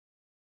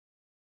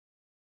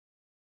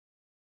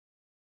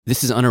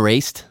This is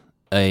Unerased,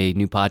 a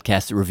new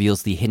podcast that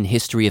reveals the hidden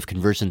history of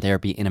conversion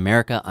therapy in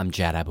America. I'm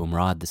Jad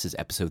Abumrad. This is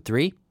episode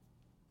 3.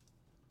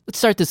 Let's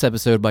start this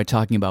episode by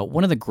talking about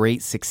one of the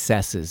great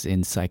successes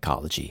in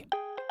psychology.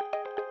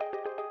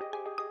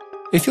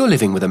 If you're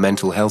living with a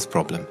mental health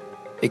problem,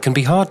 it can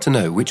be hard to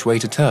know which way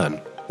to turn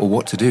or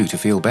what to do to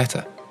feel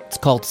better. It's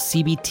called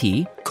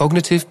CBT.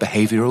 Cognitive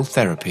Behavioral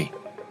Therapy.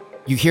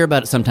 You hear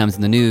about it sometimes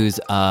in the news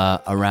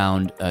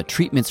around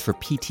treatments for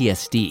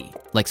PTSD.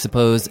 Like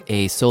suppose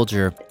a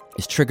soldier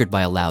is triggered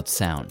by a loud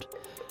sound.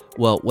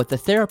 Well, what the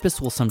therapist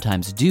will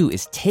sometimes do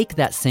is take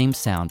that same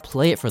sound,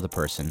 play it for the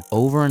person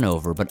over and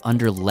over, but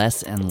under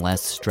less and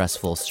less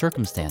stressful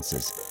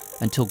circumstances,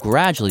 until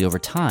gradually over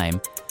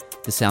time,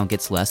 the sound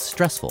gets less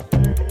stressful.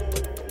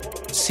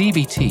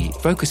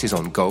 CBT focuses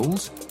on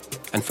goals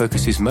and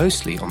focuses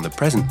mostly on the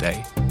present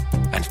day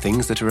and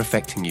things that are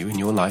affecting you in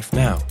your life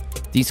now.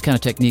 These kind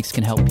of techniques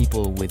can help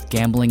people with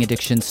gambling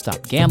addiction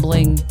stop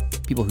gambling,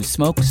 people who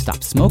smoke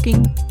stop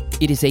smoking.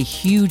 It is a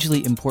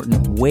hugely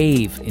important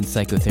wave in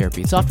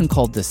psychotherapy. It's often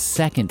called the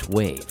second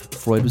wave.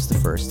 Freud was the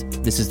first.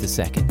 This is the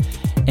second.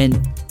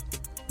 And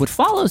what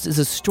follows is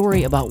a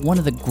story about one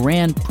of the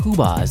grand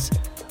poobahs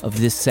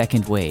of this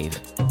second wave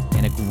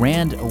and a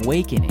grand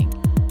awakening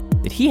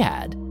that he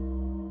had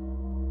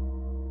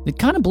that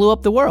kind of blew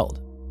up the world.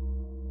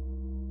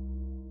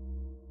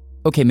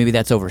 Okay, maybe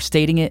that's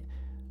overstating it,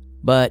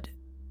 but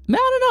I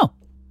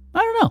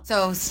don't know.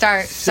 So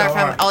start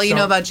from all you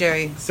know about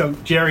Jerry. So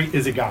Jerry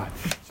is a god.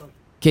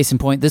 Case in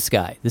point, this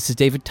guy. This is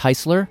David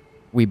Teisler.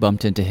 We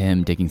bumped into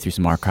him digging through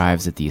some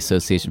archives at the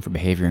Association for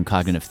Behavior and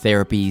Cognitive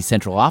Therapy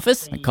Central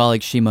Office. My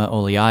colleague Shima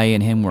Oliai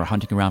and him were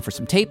hunting around for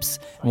some tapes.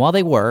 And while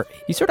they were,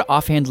 he sort of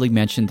offhandedly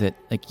mentioned that,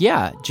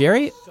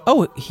 Jerry,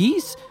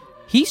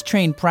 he's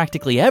trained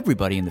practically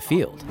everybody in the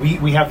field.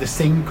 We have this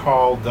thing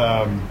called,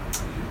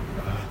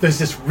 there's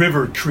this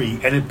river tree,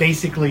 and it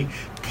basically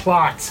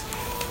plots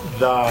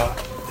the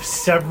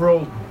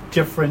several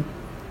different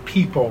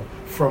people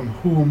from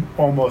whom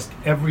almost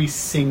every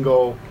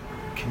single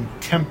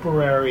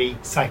contemporary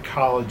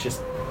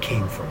psychologist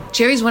came from.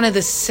 Jerry's one of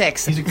the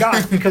 6. He's a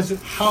god because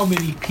of how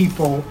many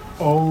people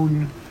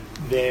own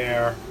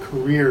their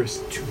careers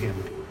to him.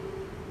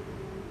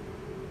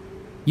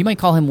 You might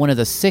call him one of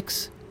the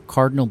 6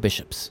 cardinal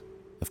bishops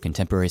of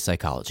contemporary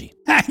psychology.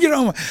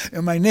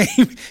 My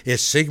name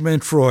is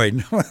Sigmund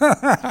Freud.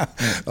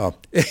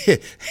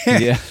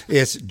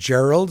 It's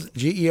Gerald,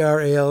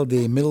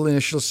 G-E-R-A-L-D, middle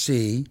initial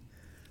C,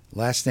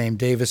 last name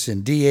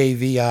Davison,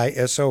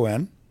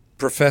 D-A-V-I-S-O-N,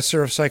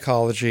 professor of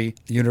psychology,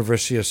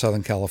 University of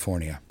Southern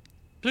California.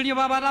 Jerry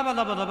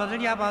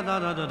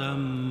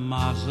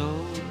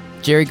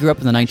grew up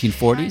in the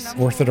 1940s.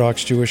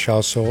 Orthodox Jewish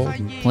household.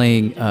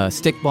 Playing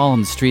stickball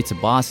in the streets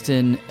of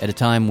Boston at a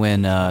time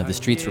when the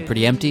streets were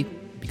pretty empty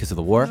because of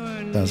the war.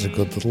 I was a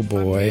good little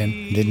boy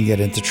and didn't get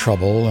into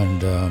trouble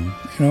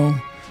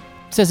and,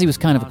 Says he was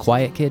kind of a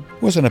quiet kid.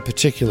 Wasn't a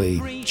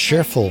particularly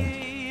cheerful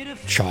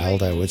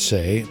child, I would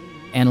say.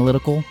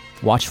 Analytical,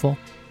 watchful.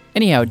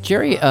 Anyhow,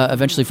 Jerry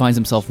eventually finds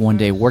himself one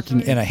day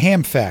working in a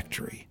ham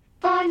factory.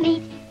 For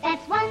me,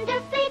 that's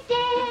wonderfully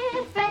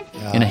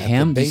different. In a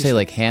ham? Did you say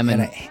like ham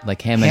and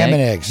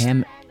eggs?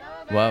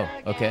 Wow,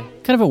 okay.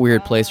 Kind of a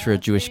weird place for a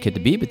Jewish kid to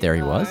be, but there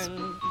he was.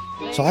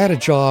 So I had a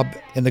job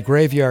in the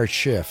graveyard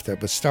shift that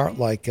would start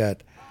like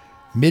at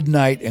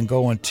midnight and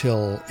go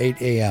until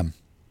 8 a.m.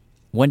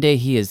 One day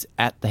he is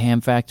at the ham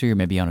factory, or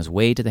maybe on his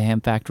way to the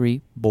ham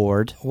factory,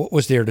 bored. What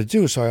was there to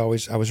do? So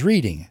I was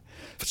reading.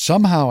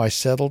 Somehow I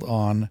settled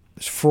on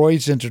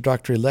Freud's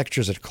introductory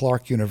lectures at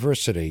Clark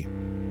University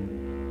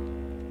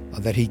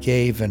that he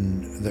gave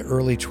in the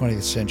early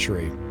 20th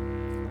century.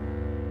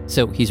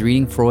 So he's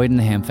reading Freud in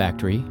the ham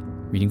factory,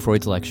 reading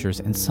Freud's lectures,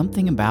 and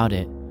something about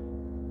it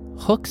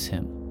hooks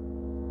him,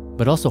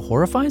 but also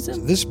horrifies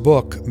him. This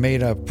book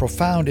made a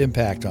profound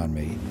impact on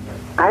me.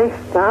 I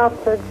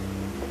started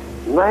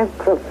my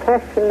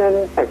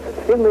professional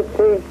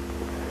activity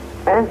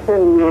as a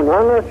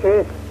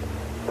neurologist,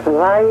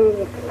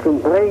 trying to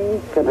bring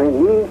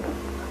relief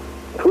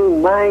to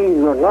my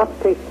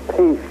neurotic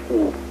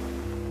patients.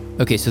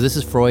 Okay, so this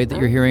is Freud that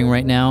you're hearing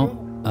right now.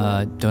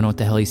 Don't know what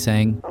the hell he's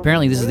saying.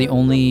 Apparently this is the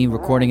only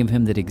recording of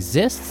him that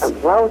exists.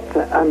 About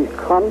the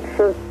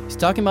unconscious. He's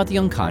talking about the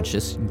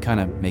unconscious. You can kind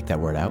of make that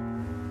word out.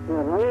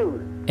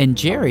 And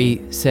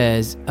Jerry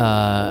says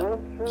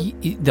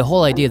the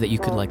whole idea that you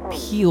could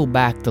peel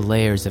back the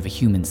layers of a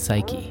human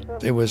psyche.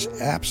 It was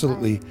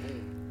absolutely,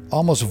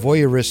 almost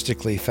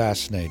voyeuristically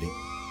fascinating.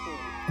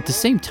 At the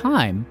same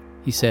time,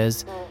 he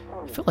says,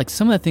 I felt like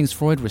some of the things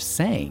Freud was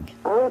saying,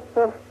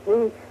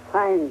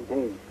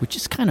 which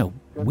is kind of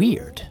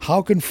weird.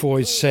 How can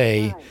Freud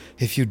say,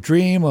 if you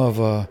dream of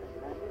a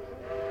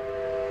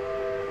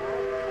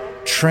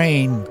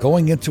train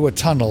going into a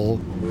tunnel,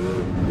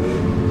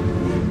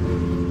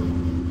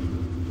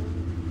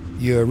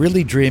 you're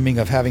really dreaming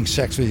of having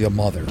sex with your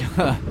mother?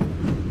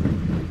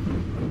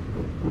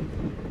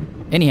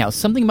 Anyhow,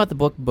 something about the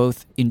book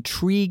both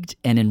intrigued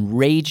and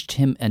enraged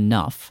him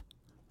enough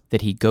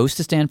that he goes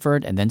to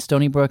Stanford and then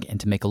Stony Brook, and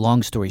to make a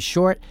long story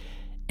short,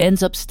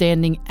 ends up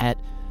standing at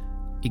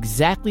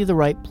exactly the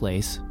right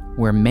place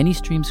where many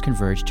streams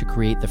converge to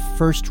create the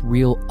first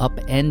real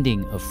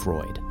upending of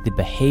Freud, the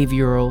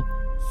behavioral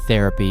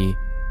therapy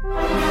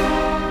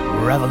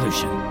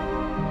revolution.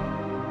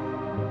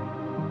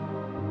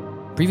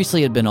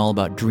 Previously, it had been all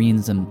about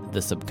dreams and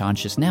the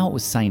subconscious. Now it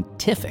was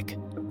scientific.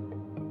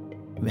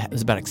 It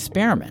was about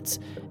experiments.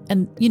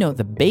 And,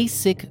 the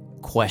basic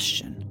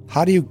question.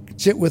 How do you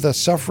sit with a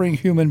suffering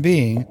human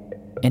being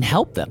and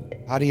help them?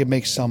 How do you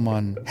make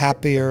someone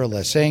happier,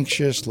 less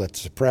anxious,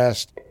 less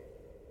depressed?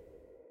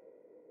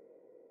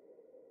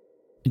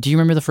 Do you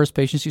remember the first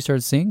patients you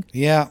started seeing?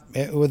 Yeah,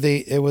 it was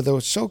the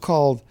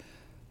so-called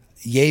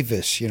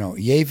YAVIS,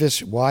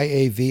 YAVIS,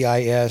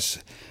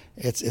 Y-A-V-I-S.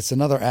 It's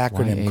another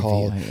acronym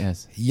called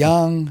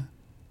Young,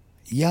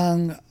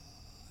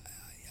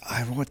 I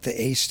don't know what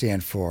the A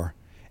stand for,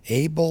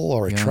 able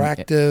or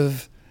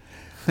attractive.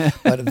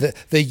 But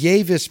the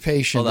YAVIS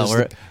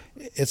patient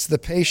it's the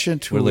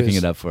patient who We're looking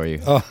it up for you.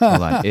 Hold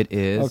on. It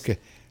is. Okay.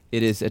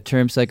 It is a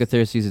term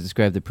psychotherapists use to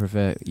describe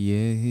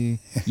the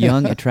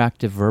young,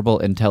 attractive, verbal,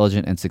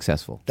 intelligent, and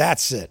successful.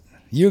 That's it.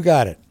 You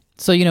got it.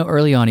 So,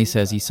 early on he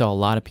says he saw a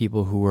lot of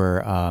people who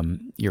were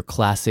your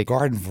classic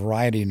garden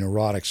variety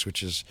neurotics,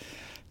 which is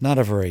not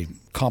a very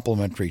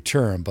complimentary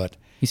term, but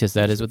he says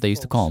that is what they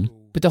used to call them.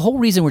 But the whole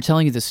reason we're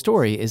telling you this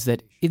story is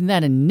that in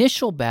that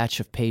initial batch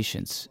of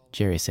patients,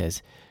 Jerry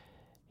says,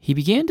 he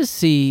began to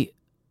see,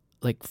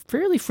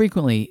 fairly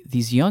frequently,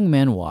 these young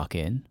men walk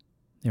in.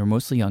 They were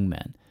mostly young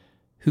men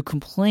who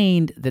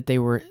complained that they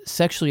were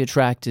sexually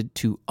attracted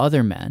to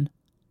other men,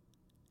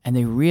 and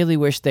they really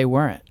wished they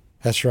weren't.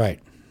 That's right.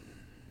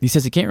 He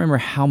says he can't remember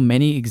how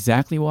many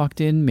exactly walked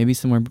in, maybe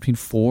somewhere between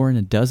 4 and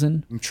a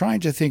dozen. I'm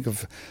trying to think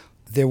of,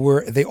 they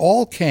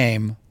all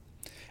came,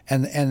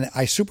 and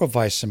I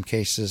supervised some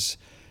cases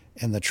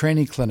in the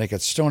training clinic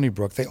at Stony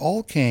Brook. They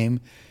all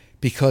came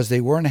because they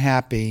weren't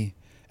happy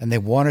and they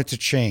wanted to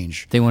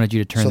change. They wanted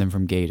you to turn them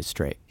from gay to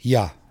straight.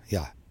 Yeah.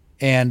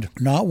 And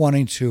not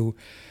wanting to,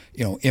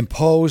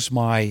 impose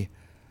my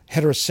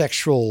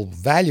heterosexual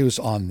values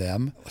on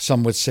them.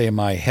 Some would say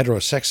my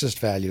heterosexist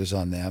values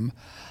on them.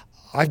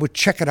 I would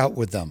check it out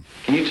with them.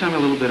 Can you tell me a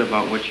little bit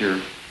about what your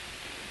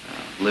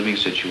living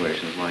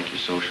situation is like, your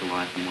social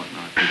life and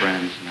whatnot, your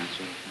friends and that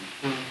sort of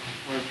thing?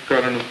 I've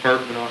got an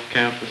apartment off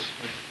campus.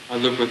 I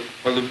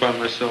live by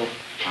myself.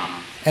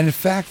 Uh-huh. And in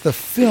fact, the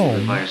film... You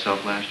lived by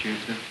yourself last year,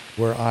 too?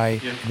 Where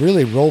I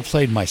really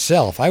role-played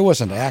myself. I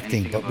wasn't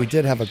acting, but we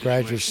did have a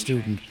graduate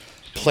student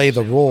play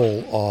the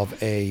role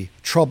of a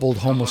troubled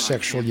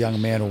homosexual young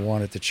man who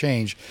wanted to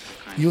change.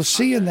 You'll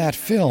see in that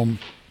film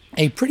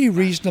a pretty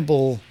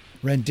reasonable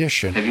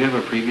rendition. Have you ever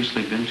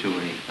previously been to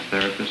a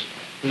therapist?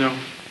 No.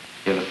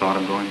 You ever thought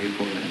of going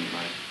before then?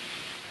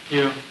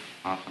 Yeah.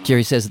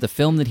 Jerry says the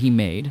film that he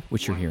made,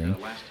 which you're hearing,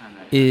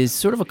 is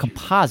sort of a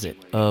composite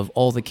of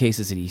all the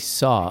cases that he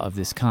saw of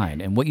this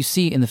kind. And what you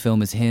see in the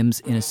film is him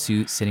in a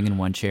suit, sitting in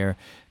one chair.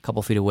 A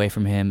couple feet away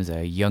from him is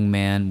a young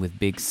man with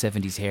big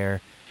 70s hair,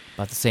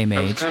 about the same age.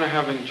 I was kind of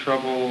having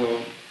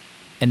trouble...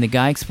 and the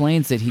guy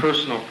explains that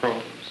personal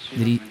problems.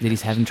 That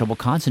he's having trouble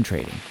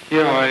concentrating.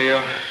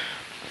 Yeah,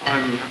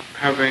 I'm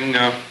having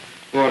a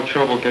lot of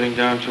trouble getting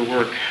down to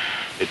work.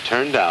 It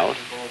turned out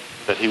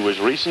that he was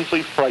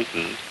recently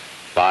frightened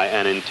by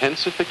an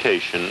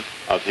intensification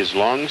of his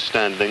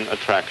long-standing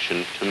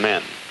attraction to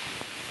men.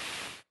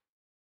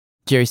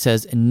 Jerry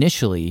says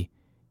initially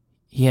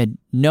he had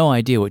no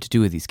idea what to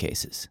do with these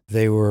cases.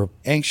 They were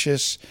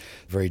anxious,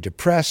 very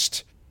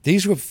depressed.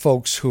 These were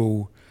folks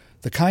who,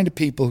 the kind of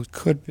people who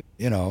could,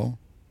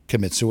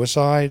 commit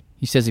suicide.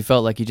 He says he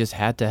felt like he just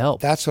had to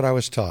help. That's what I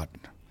was taught.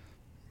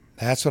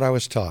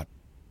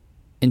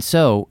 And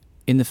so,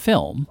 in the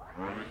film...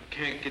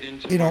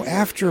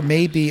 after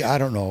maybe,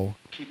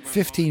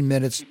 15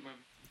 minutes...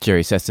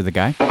 Jerry says to the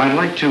guy, I'd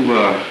like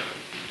to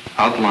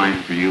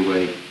outline for you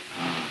a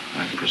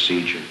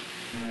procedure.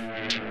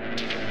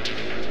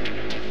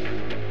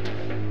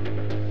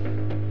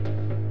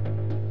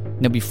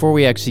 Now, before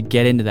we actually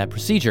get into that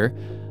procedure,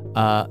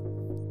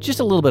 just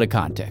a little bit of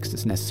context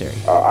is necessary.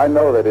 I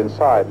know that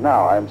inside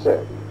now I'm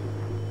sick.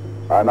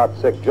 I'm not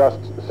sick just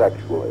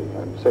sexually.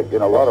 I'm sick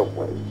in a lot of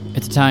ways.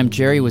 At the time,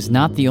 Jerry was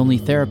not the only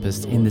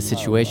therapist in this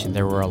situation.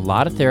 There were a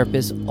lot of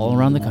therapists all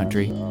around the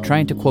country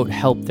trying to, quote,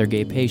 help their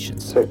gay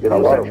patients.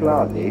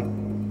 Homosexuality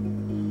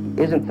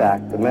is, in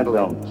fact, a mental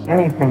illness.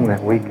 Anything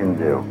that we can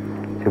do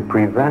to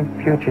prevent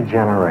future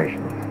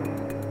generations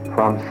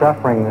from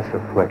suffering this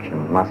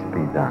affliction must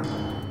be done.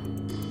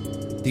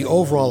 The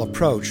overall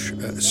approach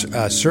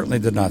certainly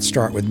did not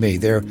start with me.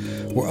 There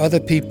were other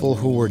people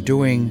who were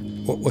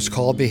doing what was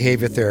called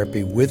behavior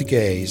therapy with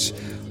gays.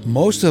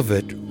 Most of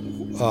it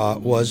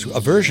was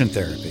aversion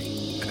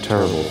therapy. A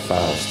terrible,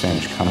 foul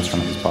stench comes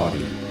from his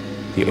body.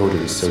 The odor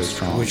is so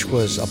strong. Which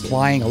was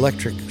applying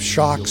electric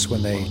shocks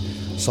when they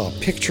saw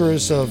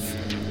pictures of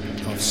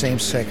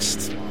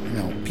same-sex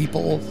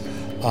people,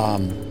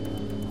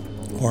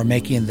 or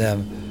making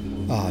them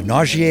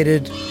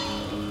nauseated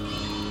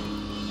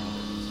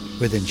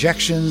with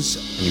injections.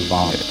 You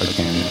vomit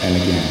again and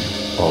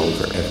again all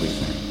over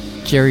everything.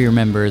 Jerry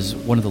remembers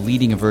one of the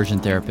leading aversion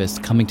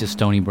therapists coming to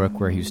Stony Brook,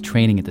 where he was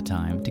training at the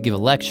time, to give a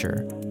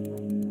lecture.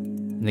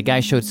 And the guy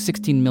showed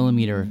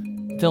 16-millimeter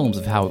films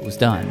of how it was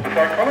done. The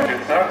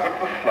psychologist now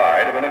puts the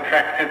slide of an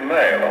attractive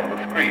male on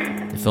the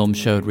screen. The film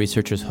showed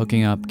researchers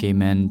hooking up gay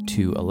men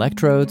to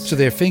electrodes. To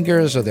their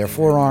fingers or their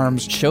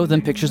forearms. Show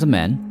them pictures of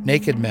men.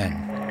 Naked men.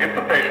 If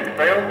the patient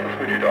fails to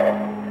switch it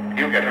off,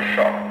 he'll get a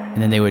shock.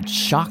 And then they would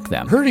shock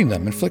them. Hurting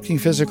them, inflicting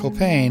physical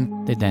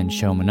pain. They'd then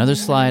show him another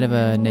slide of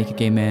a naked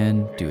gay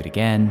man, do it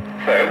again.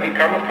 So he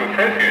comes to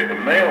associate the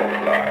male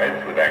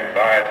slides with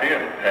anxiety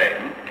and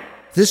pain.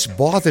 This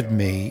bothered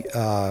me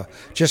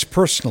just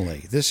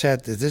personally.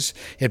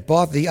 It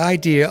bothered the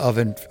idea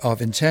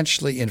of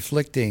intentionally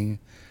inflicting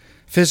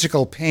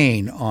physical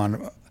pain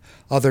on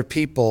other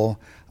people.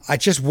 I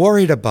just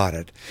worried about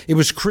it. It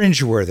was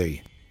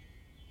cringeworthy.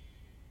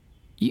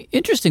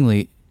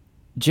 Interestingly,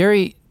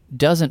 Jerry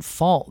doesn't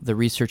fault the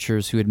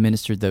researchers who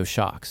administered those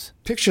shocks.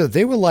 Picture,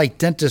 they were like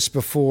dentists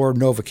before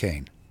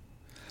Novocaine.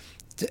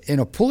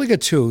 Pulling a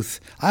tooth,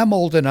 I'm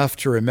old enough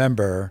to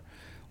remember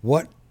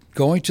what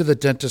going to the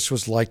dentist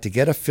was like to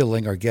get a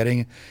filling or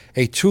getting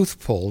a tooth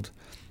pulled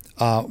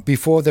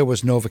before there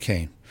was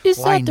Novocaine. Is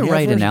that the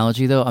right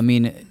analogy, though? I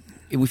mean,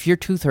 if your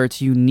tooth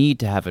hurts, you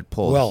need to have it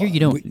pulled. Well, here you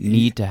don't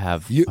need to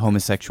have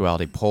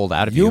homosexuality pulled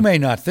out of you. You may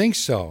not think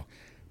so,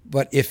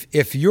 but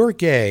if you're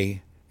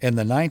gay in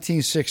the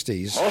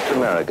 1960s... Most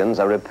Americans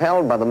are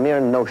repelled by the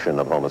mere notion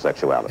of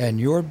homosexuality. And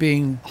you're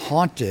being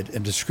haunted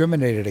and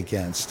discriminated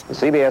against. The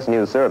CBS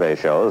News survey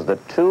shows that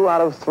 2 out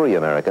of 3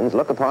 Americans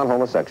look upon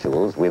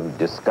homosexuals with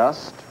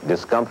disgust,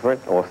 discomfort,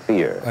 or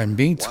fear. And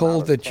being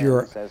told that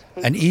you're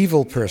an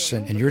evil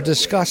person and you're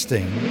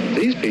disgusting.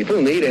 These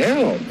people need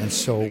help. And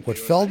so what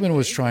Feldman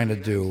was trying to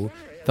do...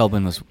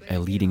 Feldman was a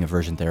leading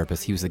aversion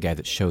therapist. He was the guy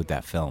that showed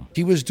that film.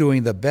 He was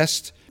doing the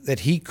best that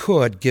he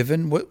could,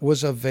 given what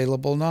was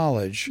available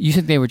knowledge. You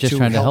think they were just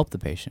trying to help the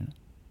patient?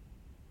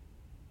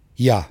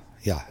 Yeah.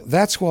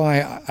 That's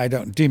why I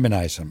don't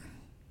demonize him.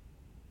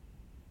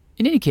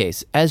 In any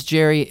case, as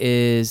Jerry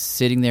is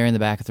sitting there in the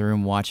back of the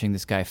room watching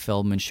this guy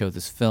Feldman show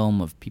this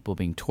film of people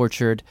being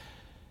tortured,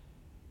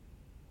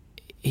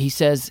 he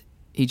says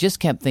he just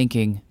kept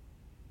thinking,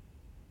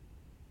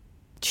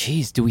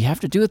 geez, do we have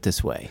to do it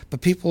this way?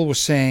 But people were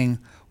saying,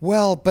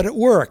 well, but it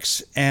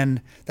works.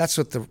 And that's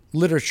what the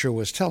literature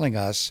was telling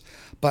us.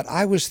 But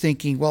I was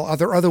thinking, well, are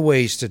there other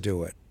ways to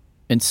do it?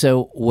 And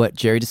so what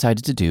Jerry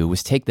decided to do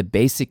was take the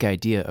basic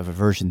idea of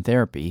aversion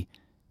therapy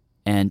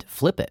and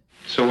flip it.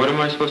 So what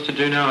am I supposed to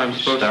do now? I'm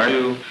supposed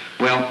to...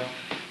 Well,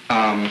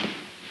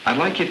 I'd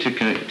like you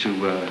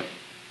to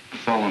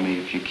follow me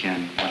if you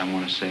can, what I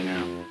want to say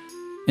now.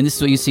 And this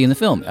is what you see in the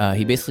film.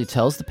 He basically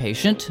tells the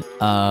patient,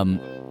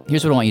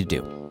 here's what I want you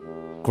to do.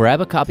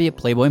 Grab a copy of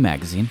Playboy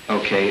magazine.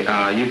 Okay,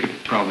 you could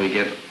probably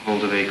get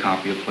hold of a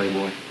copy of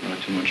Playboy. Not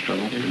too much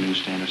trouble. At the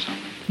newsstand or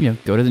something.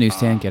 Go to the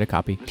newsstand, get a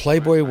copy.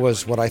 Playboy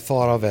was what I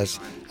thought of as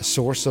a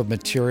source of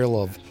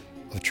material of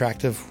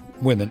attractive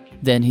women.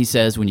 Then he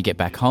says, when you get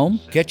back home,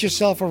 get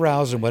yourself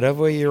aroused in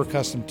whatever way you're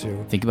accustomed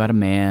to. Think about a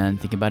man,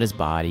 think about his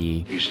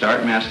body. You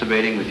start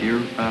masturbating with your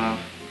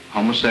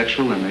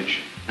homosexual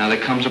image. Now there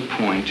comes a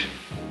point.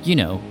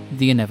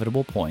 The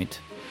inevitable point.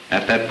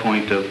 At that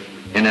point of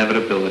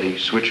inevitability,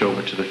 switch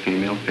over to the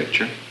female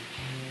picture.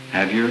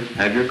 Have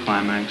your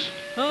climax,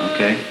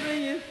 okay?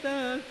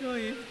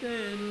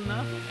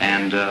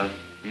 And,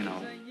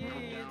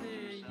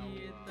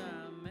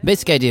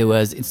 Basic idea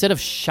was, instead of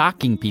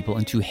shocking people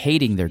into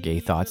hating their gay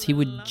thoughts, he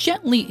would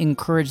gently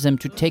encourage them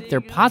to take their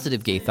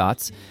positive gay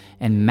thoughts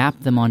and map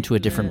them onto a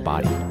different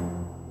body.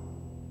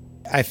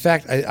 In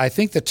fact, I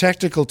think the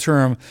technical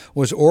term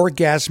was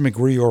orgasmic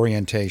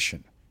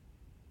reorientation.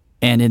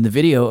 And in the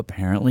video,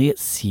 apparently, it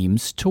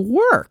seems to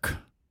work.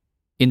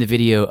 In the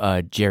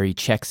video, Jerry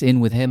checks in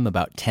with him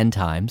about 10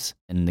 times,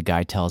 and the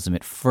guy tells him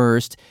at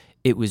first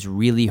it was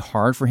really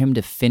hard for him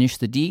to finish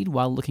the deed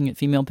while looking at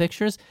female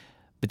pictures,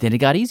 but then it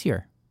got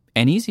easier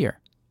and easier,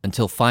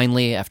 until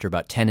finally, after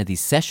about 10 of these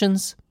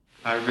sessions...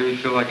 I really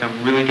feel like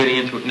I'm really getting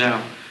into it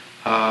now.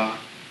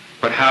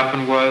 What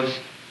happened was,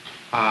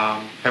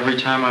 every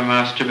time I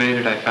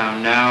masturbated, I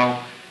found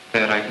now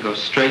that I can go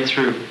straight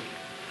through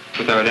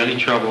without any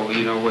trouble. Do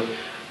you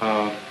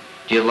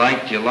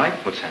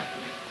like what's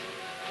happening?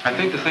 I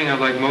think the thing I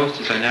like most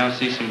is I now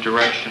see some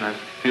direction. I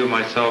feel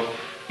myself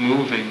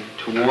moving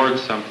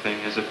towards something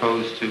as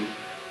opposed to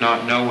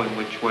not knowing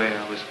which way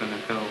I was going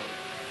to go.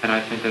 And I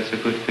think that's a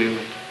good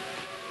feeling.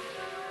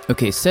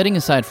 Okay, setting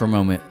aside for a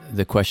moment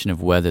the question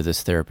of whether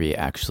this therapy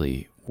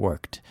actually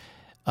worked,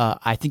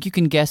 I think you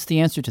can guess the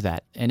answer to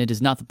that, and it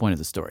is not the point of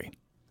the story.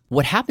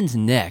 What happens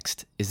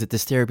next is that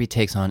this therapy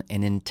takes on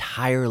an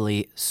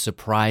entirely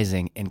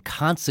surprising and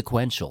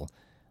consequential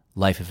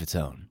life of its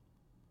own.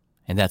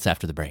 And that's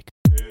after the break.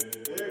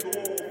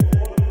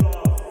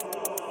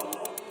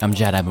 I'm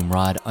Jad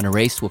Abumrad. On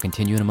Erased will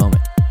continue in a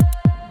moment.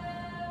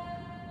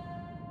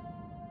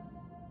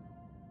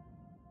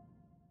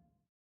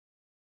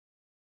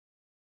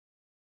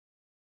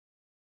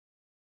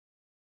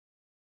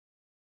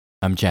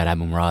 I'm Jad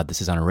Abumrad. This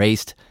is On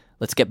Erased.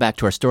 Let's get back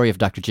to our story of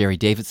Dr. Jerry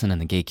Davidson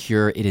and the gay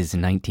cure. It is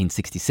in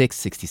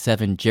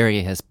 1966-67.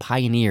 Jerry has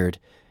pioneered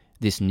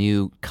this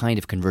new kind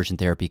of conversion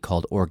therapy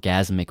called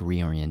orgasmic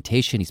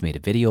reorientation. He's made a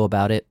video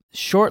about it.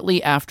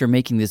 Shortly after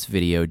making this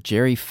video,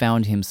 Jerry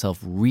found himself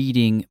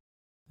reading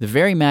the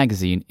very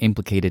magazine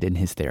implicated in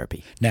his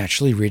therapy.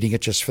 Naturally, reading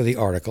it just for the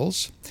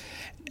articles,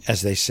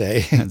 as they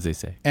say. As they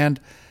say. And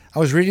I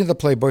was reading the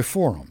Playboy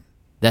Forum.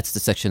 That's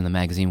the section of the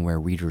magazine where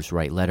readers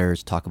write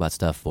letters, talk about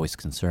stuff, voice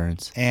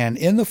concerns. And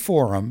in the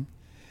forum,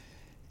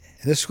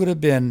 this would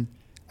have been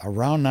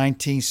around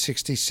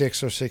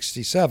 1966 or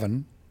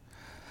 67,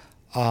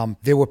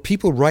 there were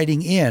people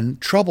writing in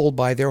troubled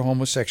by their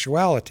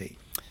homosexuality.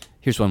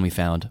 Here's one we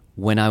found.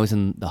 When I was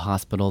in the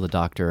hospital, the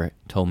doctor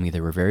told me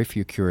there were very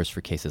few cures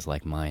for cases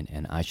like mine,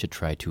 and I should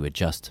try to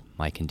adjust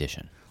my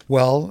condition.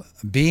 Well,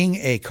 being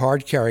a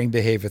card-carrying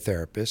behavior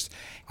therapist,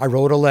 I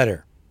wrote a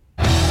letter.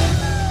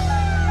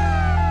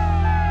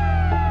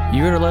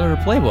 You wrote a letter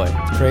to Playboy.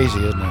 It's crazy,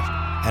 isn't it?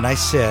 And I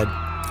said,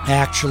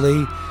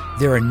 actually,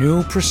 there are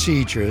new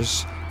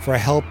procedures for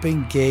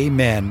helping gay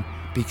men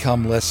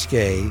become less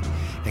gay.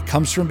 It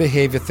comes from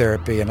behavior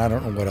therapy, and I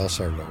don't know what else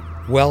I wrote.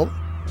 Well,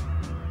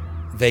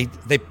 they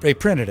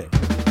printed it.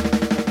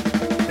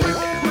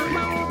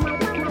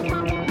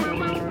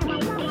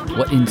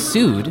 What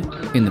ensued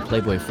in the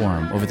Playboy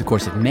Forum over the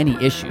course of many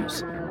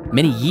issues,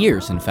 many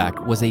years in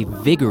fact, was a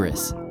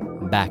vigorous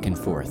back and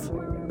forth.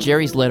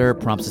 Jerry's letter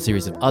prompts a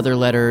series of other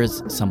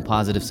letters, some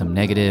positive, some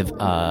negative,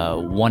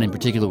 one in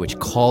particular which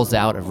calls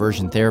out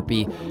aversion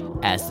therapy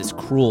as this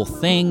cruel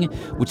thing,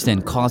 which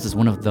then causes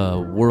one of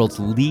the world's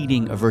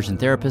leading aversion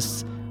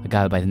therapists, a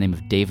guy by the name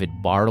of David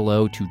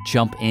Barlow, to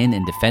jump in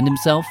and defend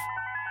himself.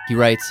 He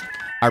writes,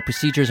 "Our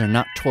procedures are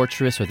not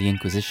torturous or the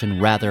Inquisition,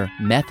 rather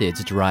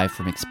methods derived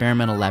from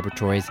experimental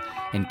laboratories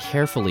and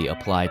carefully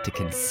applied to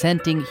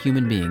consenting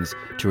human beings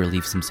to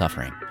relieve some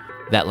suffering."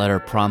 That letter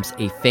prompts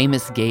a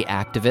famous gay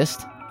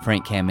activist,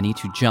 Frank Kameny,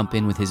 to jump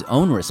in with his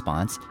own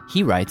response.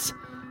 He writes,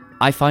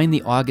 "I find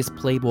the August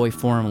Playboy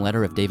Forum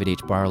letter of David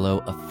H.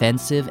 Barlow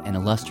offensive and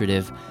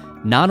illustrative,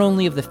 not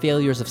only of the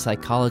failures of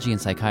psychology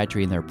and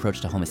psychiatry in their approach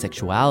to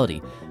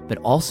homosexuality, but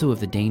also of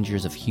the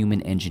dangers of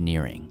human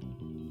engineering."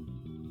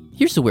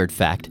 Here's a weird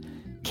fact.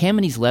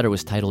 Kameny's letter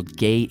was titled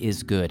 "Gay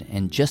is Good,"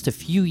 and just a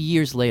few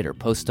years later,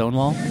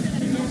 post-Stonewall,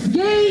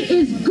 "Gay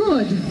is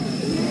good."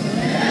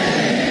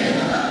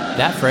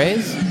 That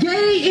phrase,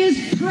 "Gay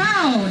is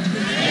proud,"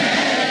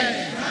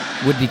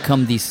 would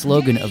become the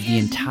slogan of the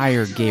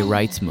entire gay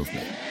rights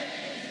movement.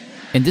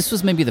 And this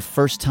was maybe the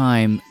first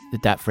time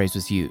that phrase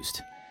was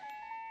used.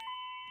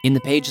 In the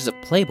pages of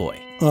Playboy,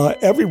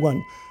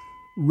 everyone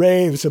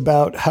raves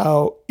about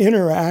how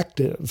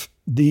interactive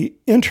the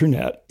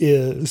internet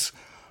is.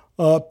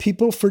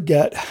 People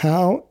forget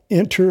how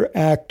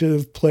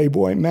interactive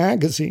Playboy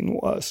magazine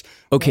was.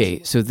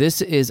 Okay, so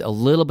this is a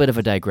little bit of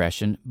a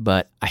digression,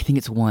 but I think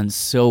it's one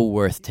so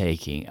worth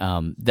taking.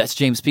 That's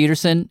James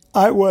Peterson.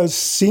 I was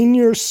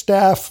senior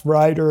staff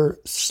writer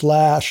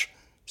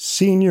 /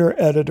 senior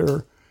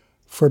editor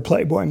for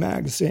Playboy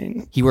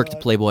magazine. He worked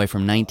at Playboy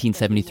from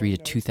 1973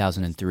 to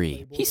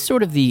 2003. He's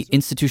sort of the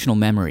institutional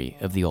memory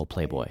of the old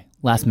Playboy.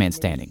 Last man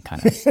standing,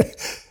 kind of.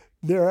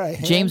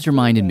 James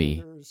reminded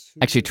me,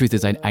 actually, truth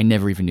is, I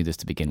never even knew this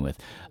to begin with,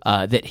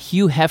 that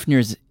Hugh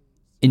Hefner's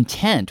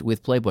intent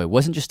with Playboy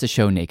wasn't just to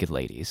show naked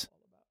ladies.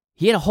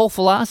 He had a whole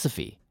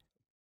philosophy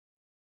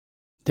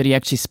that he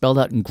actually spelled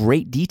out in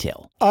great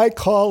detail. I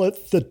call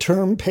it the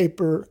term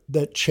paper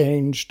that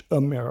changed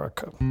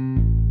America.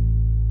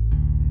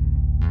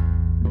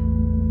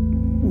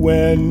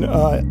 When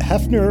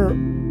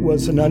Hefner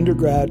was an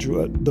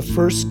undergraduate, the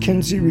first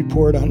Kinsey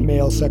report on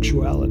male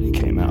sexuality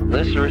came out.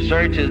 This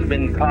research has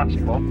been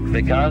possible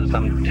because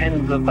some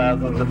tens of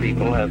thousands of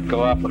people have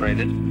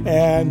cooperated.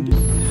 And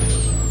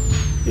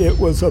it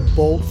was a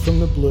bolt from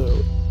the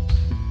blue.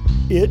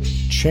 It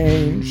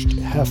changed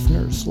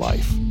Hefner's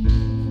life.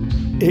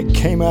 It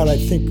came out, I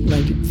think,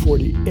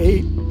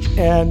 1948,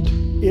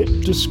 and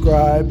it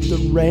described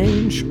the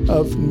range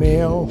of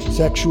male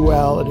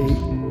sexuality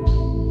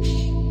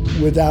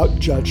without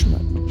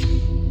judgment.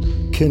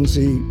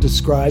 Kinsey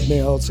described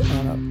males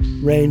on a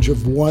range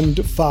of 1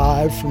 to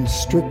 5, from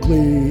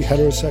strictly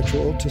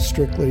heterosexual to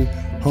strictly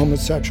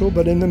homosexual,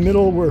 but in the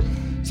middle were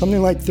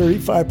something like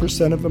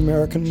 35% of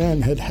American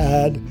men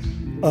had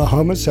a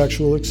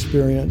homosexual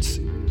experience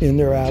in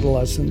their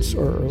adolescence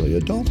or early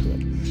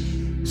adulthood.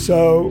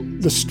 So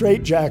the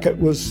straitjacket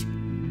was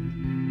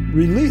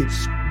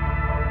released.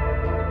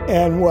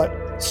 And what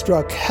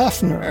struck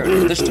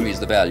Hefner... This, to me, is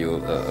the value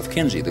of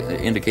Kinsey,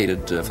 that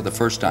indicated for the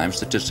first time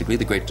statistically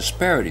the great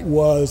disparity.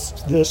 Was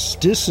this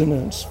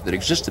dissonance that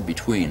existed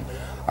between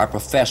our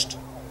professed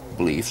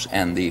beliefs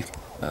and the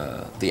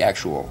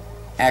actual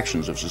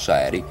actions of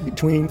society.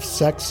 Between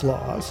sex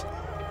laws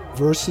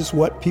versus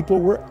what people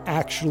were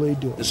actually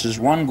doing. This is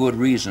one good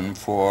reason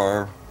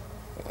for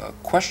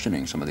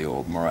questioning some of the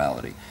old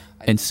morality.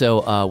 And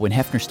so when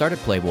Hefner started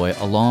Playboy,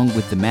 along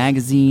with the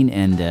magazine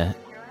and the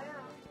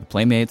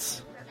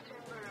Playmates,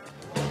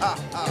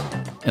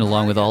 And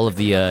along with all of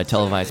the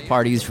televised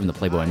parties from the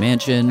Playboy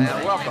Mansion,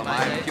 And welcome.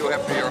 I'm Hugh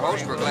Hefner, your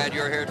host. We're glad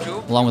you're here,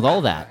 too. along with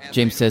all that,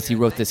 James says he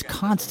wrote this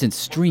constant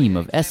stream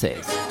of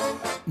essays.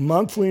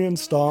 Monthly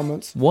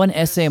installments. One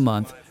essay a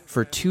month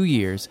for 2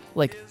 years,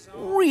 like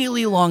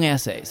really long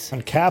essays.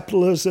 On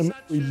capitalism,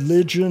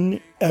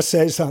 religion,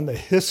 essays on the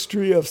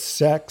history of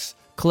sex.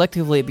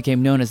 Collectively, it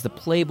became known as the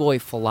Playboy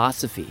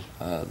philosophy.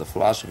 The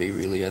philosophy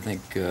really, I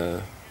think,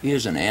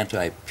 is an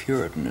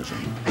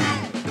anti-Puritanism.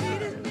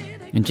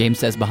 And James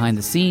says behind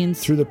the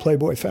scenes, through the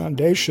Playboy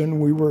Foundation,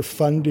 we were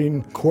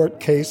funding court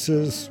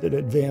cases that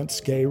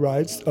advanced gay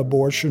rights,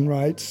 abortion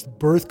rights,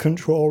 birth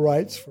control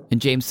rights. And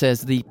James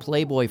says the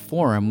Playboy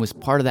Forum was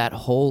part of that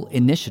whole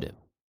initiative.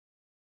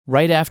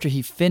 Right after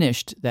he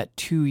finished that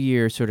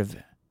 2-year sort of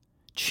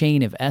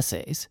chain of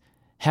essays,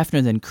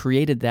 Hefner then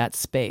created that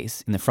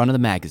space in the front of the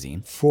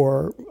magazine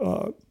for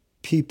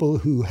people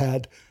who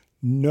had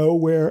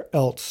nowhere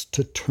else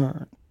to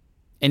turn.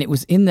 And it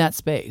was in that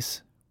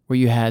space where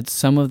you had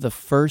some of the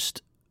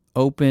first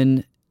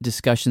open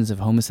discussions of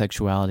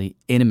homosexuality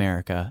in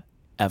America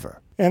ever.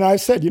 And I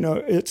said,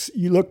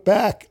 you look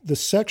back, the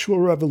sexual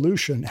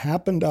revolution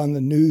happened on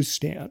the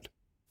newsstand.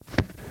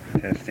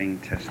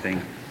 Testing.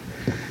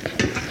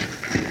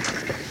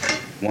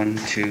 1,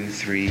 2,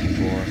 3,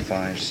 4,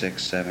 5,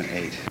 6, 7,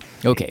 8.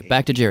 Okay,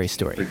 back to Jerry's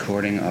story.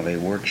 Recording of a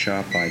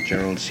workshop by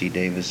Gerald C.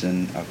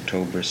 Davison,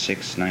 October 6,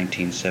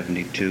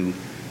 1972,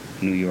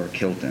 New York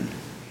Hilton.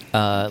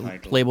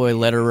 Playboy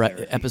letter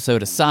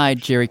episode aside,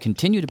 Jerry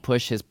continued to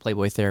push his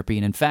Playboy therapy,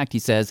 and in fact, he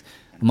says,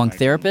 among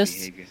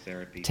therapists,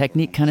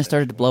 technique kind of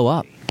started to blow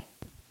up.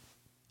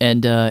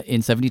 And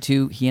in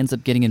 72, he ends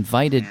up getting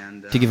invited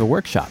to give a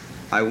workshop.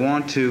 I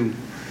want to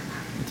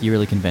at the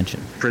Yearly Convention.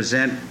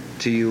 Present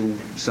to you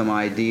some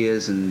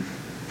ideas and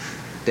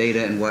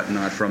data and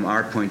whatnot from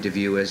our point of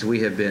view as we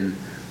have been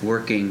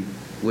working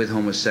with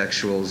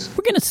homosexuals.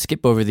 We're going to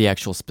skip over the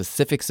actual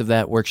specifics of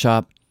that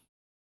workshop.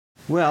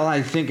 Well,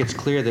 I think it's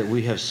clear that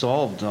we have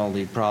solved all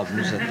the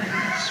problems that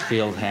this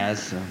field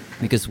has.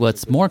 Because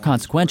what's more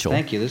consequential...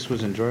 Thank you. This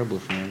was enjoyable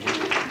for me.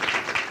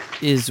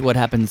 ...is what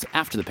happens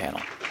after the panel.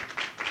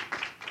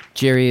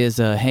 Jerry is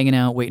hanging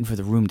out, waiting for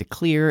the room to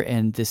clear,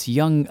 and this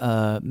young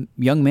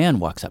man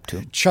walks up to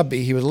him.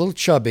 Chubby. He was a little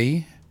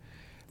chubby,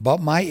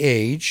 about my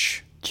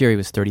age. Jerry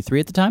was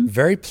 33 at the time.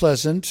 Very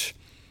pleasant,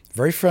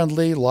 very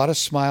friendly, a lot of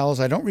smiles.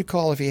 I don't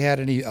recall if he had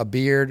a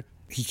beard.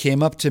 He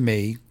came up to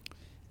me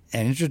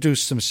and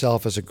introduced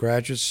himself as a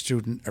graduate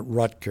student at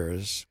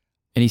Rutgers.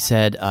 And he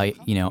said, I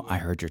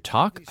heard your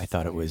talk. I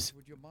thought it was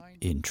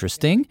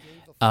interesting.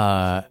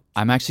 I'm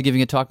actually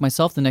giving a talk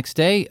myself the next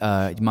day.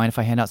 Do you mind if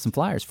I hand out some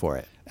flyers for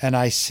it? And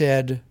I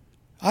said,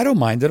 I don't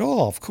mind at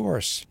all, of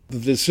course. The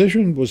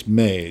decision was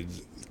made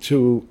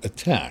to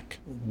attack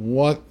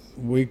what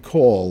we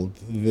called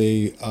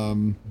the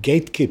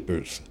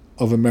gatekeepers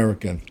of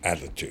American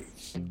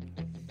attitudes.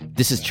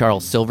 This is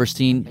Charles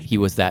Silverstein. He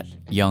was that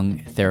young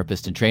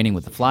therapist in training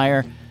with the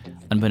flyer.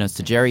 Unbeknownst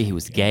to Jerry, he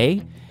was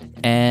gay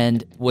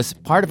and was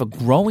part of a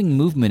growing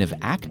movement of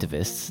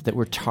activists that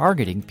were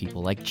targeting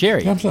people like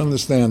Jerry. You have to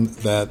understand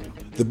that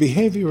the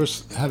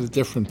behaviorists had a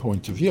different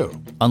point of view.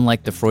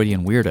 Unlike the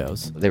Freudian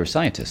weirdos, they were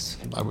scientists.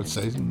 I would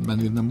say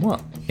many of them were.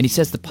 And he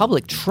says the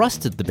public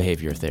trusted the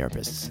behavior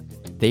therapists.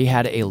 They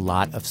had a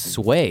lot of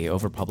sway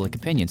over public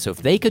opinion. So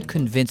if they could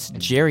convince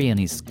Jerry and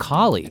his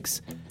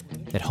colleagues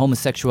that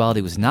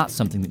homosexuality was not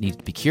something that needed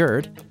to be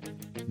cured,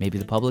 maybe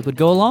the public would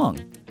go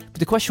along. But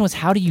the question was,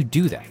 how do you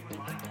do that?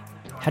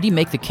 How do you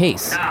make the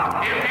case?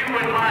 Now, if you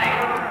would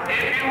like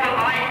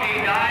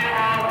the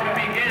dialogue to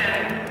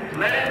begin,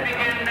 let it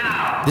begin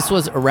now. This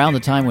was around the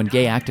time when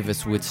gay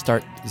activists would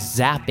start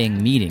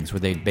zapping meetings, where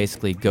they'd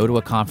basically go to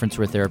a conference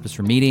where therapists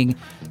were meeting,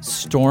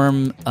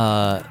 storm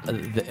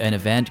an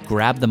event,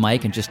 grab the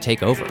mic, and just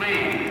take over.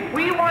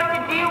 We want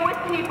to deal with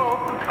people.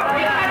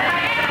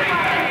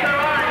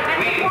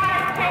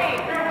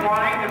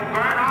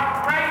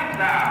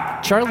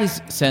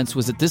 Charlie's sense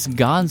was that this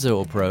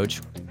gonzo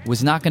approach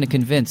was not going to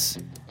convince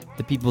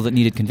the people that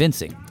needed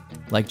convincing,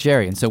 like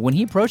Jerry. And so when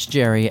he approached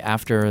Jerry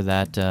after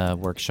that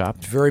workshop...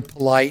 Very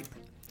polite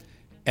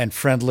and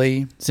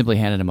friendly. Simply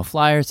handed him a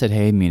flyer, said,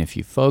 hey, me and a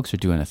few folks are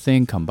doing a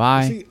thing, come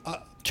by. See,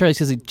 Charlie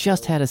says he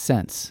just had a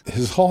sense.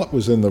 His heart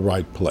was in the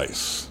right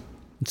place.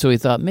 And so he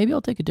thought, maybe I'll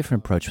take a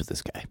different approach with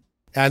this guy.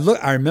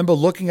 I remember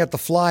looking at the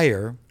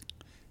flyer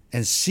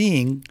and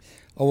seeing,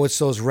 it's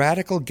those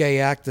radical gay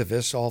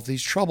activists, all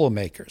these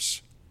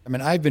troublemakers. I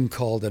mean, I've been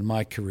called in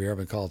my career, I've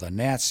been called a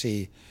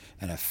Nazi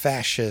and a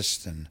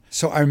fascist. And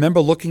so I remember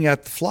looking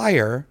at the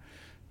flyer,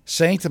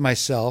 saying to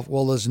myself,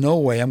 well, there's no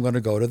way I'm going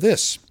to go to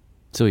this.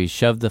 So he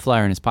shoved the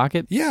flyer in his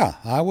pocket? Yeah,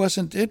 I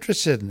wasn't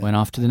interested in it. Went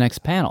off to the next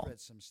panel.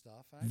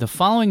 The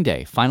following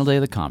day, final day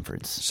of the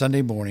conference.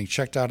 Sunday morning,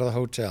 checked out of the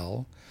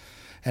hotel,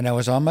 and I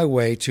was on my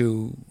way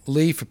to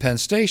leave for Penn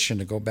Station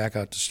to go back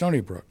out to Stony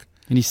Brook.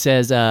 And he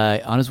says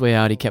on his way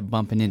out, he kept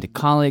bumping into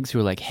colleagues who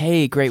were like,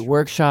 hey, great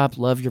workshop,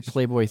 love your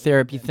Playboy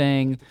therapy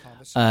thing.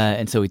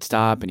 And so he'd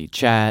stop and he'd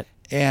chat.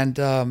 And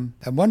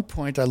at one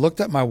point, I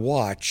looked at my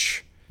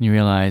watch. And you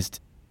realized,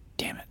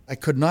 damn it. I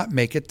could not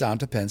make it down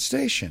to Penn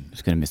Station. I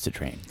was going to miss the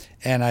train.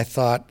 And I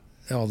thought,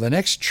 the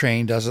next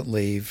train doesn't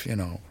leave,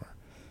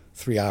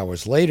 3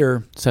 hours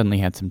later. Suddenly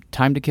had some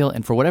time to kill,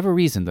 and for whatever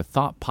reason, the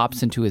thought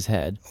pops into his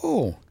head.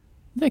 Oh.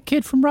 That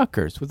kid from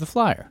Rutgers with the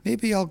flyer.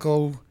 Maybe I'll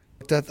go.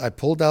 I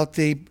pulled out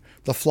the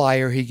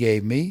flyer he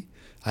gave me.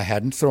 I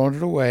hadn't thrown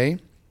it away.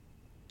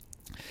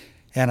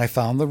 And I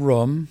found the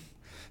room,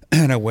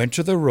 and I went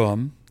to the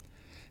room,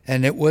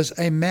 and it was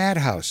a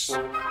madhouse.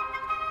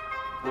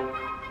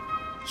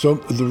 So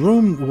the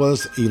room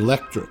was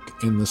electric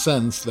in the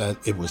sense that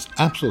it was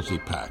absolutely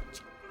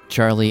packed.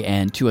 Charlie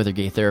and 2 other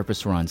gay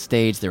therapists were on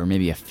stage. There were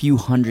maybe a few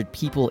hundred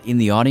people in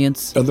the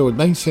audience. Although it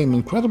may seem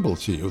incredible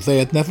to you, they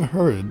had never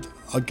heard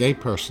a gay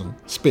person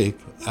speak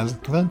at a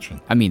convention.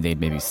 I mean, they'd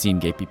maybe seen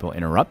gay people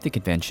interrupt the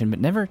convention, but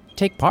never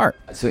take part.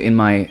 So in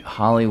my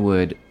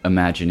Hollywood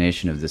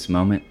imagination of this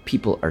moment,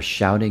 people are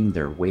shouting,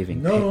 they're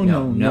waving.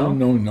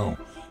 No.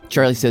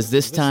 Charlie says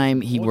this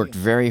time he worked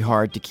very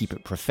hard to keep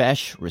it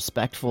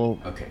respectful.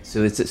 Okay,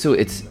 so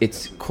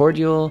it's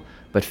cordial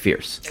but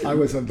fierce. I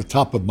was at the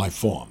top of my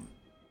form.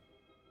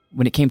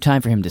 When it came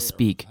time for him to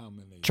speak,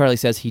 Charlie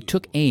says he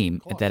took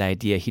aim at that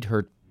idea he'd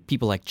heard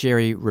people like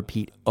Jerry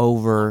repeat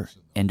over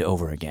and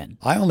over again.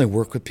 I only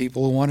work with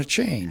people who want to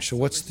change. So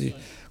what's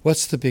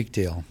the big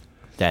deal?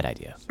 That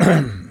idea.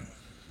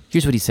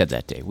 Here's what he said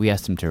that day. We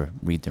asked him to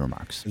read the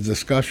remarks. The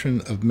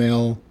discussion of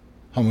male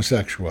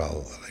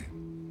homosexuality.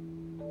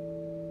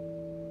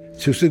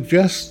 To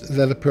suggest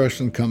that a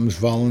person comes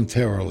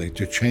voluntarily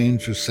to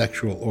change his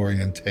sexual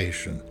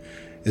orientation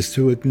is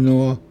to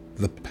ignore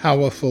the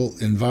powerful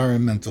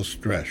environmental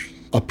stress,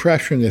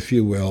 oppression, if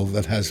you will,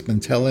 that has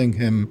been telling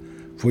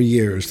him for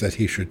years that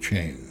he should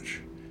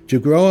change. To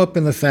grow up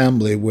in a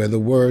family where the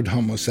word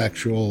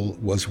homosexual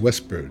was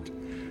whispered,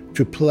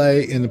 to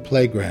play in a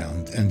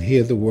playground and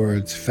hear the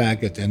words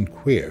faggot and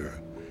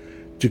queer,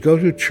 to go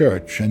to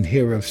church and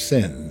hear of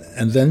sin,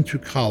 and then to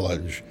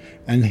college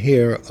and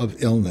hear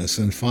of illness,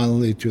 and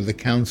finally to the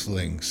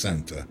counseling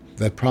center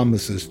that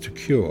promises to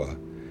cure,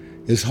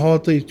 is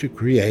hardly to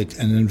create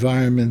an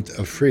environment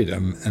of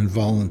freedom and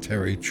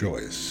voluntary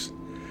choice.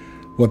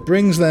 What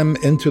brings them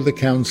into the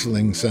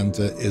counseling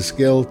center is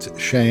guilt,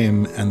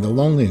 shame, and the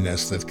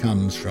loneliness that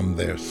comes from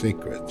their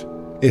secret.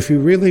 If you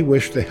really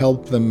wish to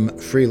help them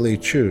freely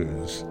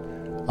choose,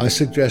 I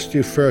suggest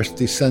you first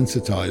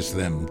desensitize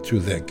them to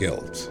their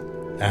guilt.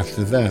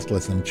 After that,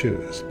 let them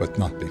choose, but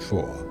not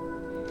before.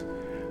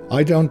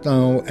 I don't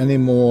know any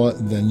more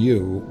than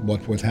you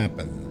what would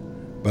happen,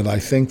 but I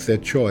think their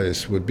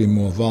choice would be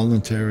more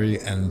voluntary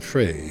and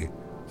free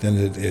than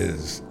it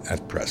is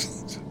at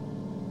present.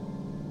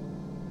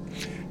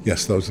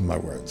 Yes, those are my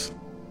words.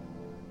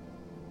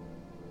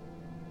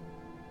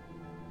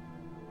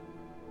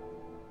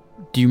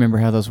 Do you remember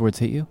how those words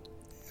hit you?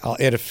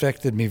 It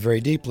affected me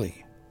very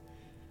deeply.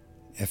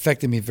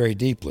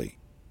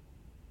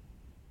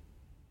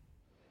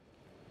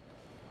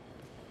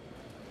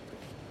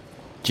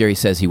 Jerry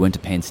says he went to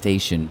Penn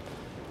Station.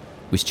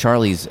 It was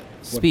Charlie's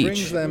speech. What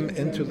brings them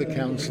into the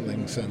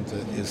counseling center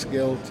is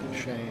guilt,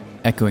 shame,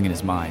 echoing in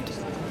his mind.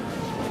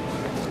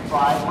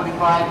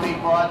 45 feet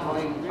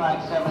forward,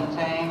 track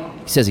 17.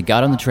 He says he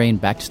got on the train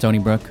back to Stony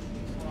Brook,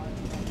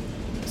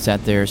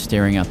 sat there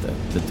staring out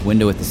the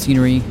window at the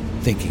scenery,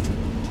 thinking.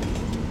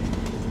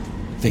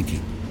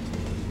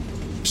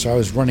 So I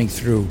was running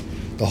through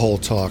the whole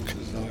talk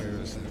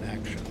desires and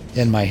action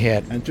in my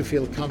head. And to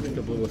feel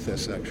comfortable with their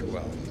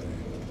sexuality.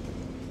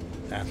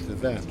 After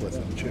that, let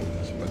them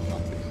choose, but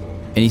not before.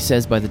 And he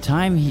says by the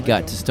time he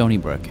got to Stony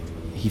Brook,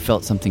 he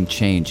felt something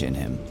change in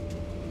him.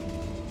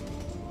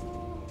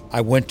 I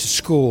went to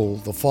school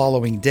the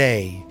following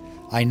day.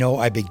 I know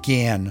I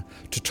began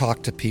to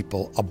talk to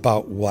people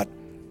about what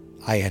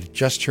I had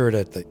just heard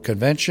at the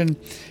convention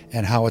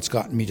and how it's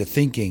gotten me to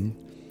thinking.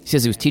 He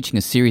says he was teaching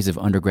a series of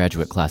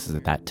undergraduate classes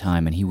at that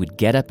time, and he would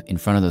get up in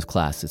front of those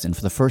classes and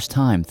for the first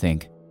time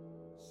think,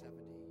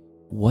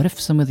 what if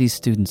some of these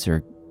students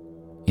are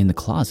in the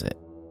closet?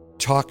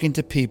 Talking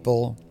to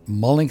people,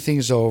 mulling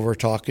things over,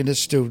 talking to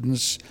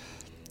students,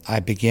 I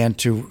began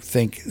to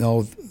think,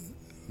 no,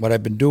 what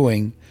I've been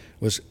doing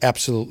was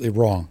absolutely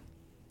wrong.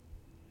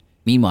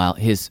 Meanwhile,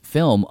 his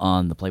film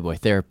on the Playboy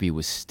Therapy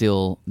was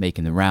still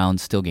making the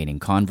rounds, still gaining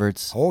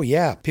converts. Oh,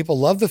 yeah. People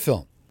love the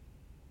film.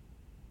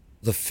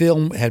 The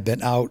film had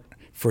been out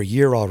for a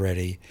year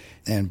already,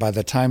 and by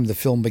the time the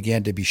film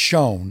began to be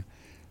shown,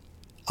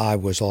 I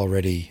was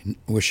already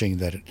wishing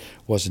that it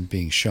wasn't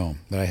being shown,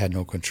 that I had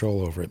no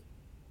control over it.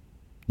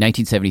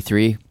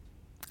 1973,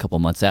 a couple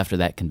months after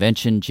that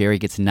convention, Jerry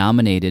gets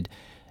nominated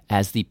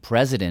as the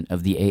president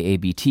of the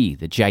AABT,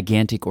 the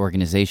gigantic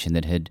organization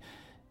that had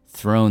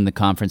thrown the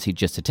conference he'd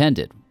just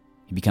attended.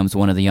 He becomes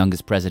one of the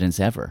youngest presidents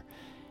ever.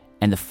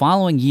 And the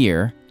following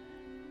year,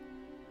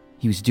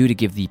 he was due to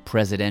give the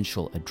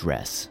presidential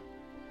address.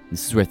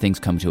 This is where things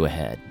come to a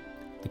head.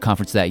 The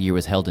conference that year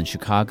was held in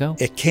Chicago.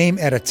 It came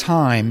at a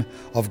time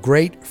of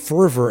great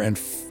fervor and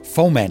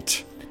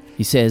foment.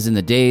 He says in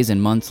the days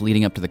and months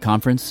leading up to the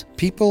conference,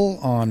 people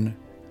on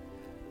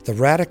the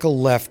radical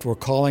left were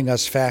calling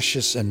us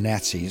fascists and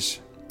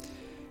Nazis,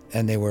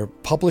 and they were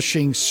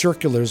publishing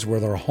circulars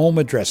with our home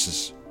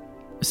addresses.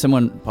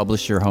 Someone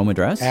published your home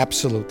address?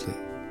 Absolutely.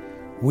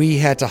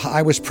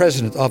 I was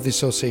president of the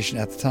association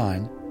at the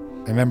time.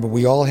 I remember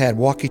we all had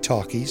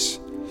walkie-talkies,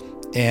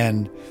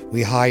 and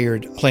we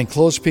hired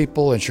plainclothes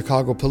people and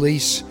Chicago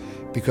police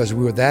because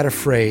we were that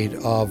afraid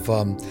of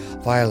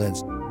violence.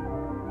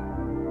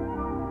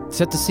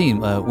 Set the scene.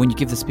 When you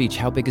give the speech,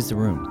 how big is the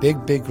room?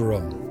 Big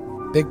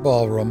room. Big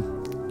ballroom.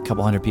 A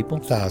couple hundred people?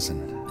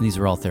 1,000. And these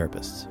are all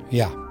therapists?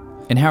 Yeah.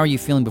 And how are you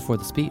feeling before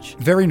the speech?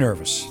 Very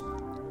nervous.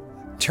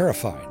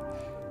 Terrified.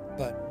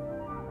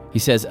 He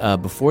says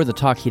before the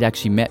talk, he'd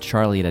actually met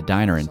Charlie at a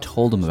diner and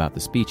told him about the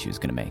speech he was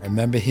going to make. I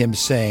remember him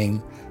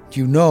saying,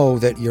 you know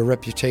that your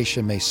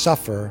reputation may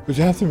suffer. But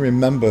you have to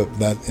remember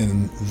that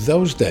in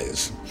those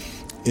days,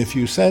 if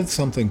you said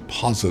something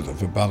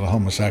positive about a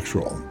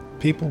homosexual,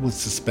 people would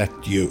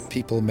suspect you.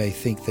 People may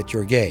think that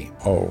you're gay.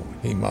 Oh,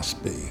 he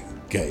must be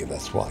gay.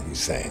 That's why he's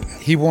saying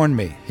it. He warned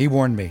me.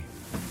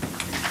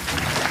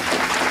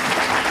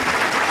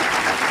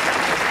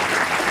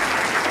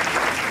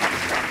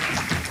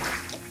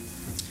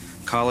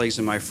 Colleagues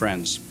and my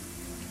friends,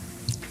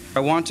 I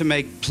want to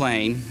make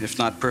plain, if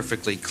not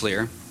perfectly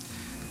clear,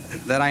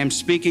 that I am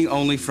speaking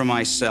only for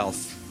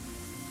myself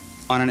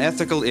on an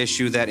ethical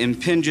issue that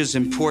impinges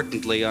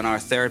importantly on our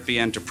therapy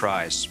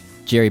enterprise.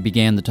 Jerry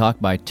began the talk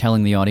by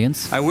telling the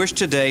audience, I wish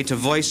today to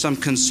voice some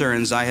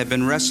concerns I have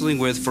been wrestling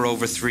with for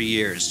over 3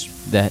 years.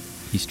 That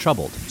he's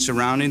troubled.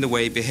 Surrounding the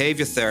way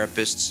behavior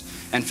therapists,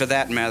 and for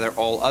that matter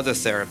all other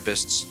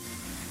therapists,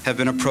 have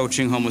been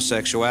approaching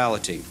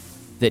homosexuality.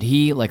 That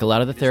he, like a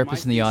lot of the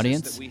therapists in the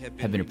audience,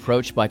 have been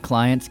approached by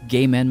clients,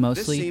 gay men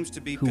mostly,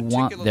 who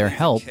want their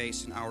help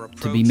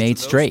to be made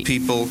straight.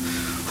 People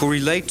who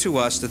relate to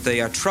us that they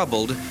are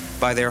troubled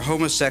by their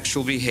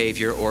homosexual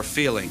behavior or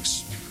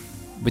feelings.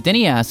 But then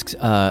he asks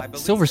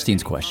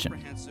Silverstein's question.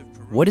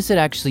 What does it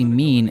actually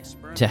mean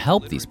to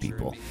help these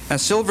people?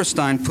 As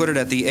Silverstein put it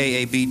at the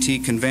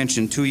AABT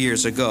convention 2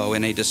 years ago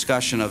in a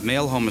discussion of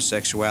male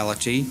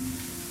homosexuality,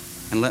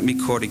 and let me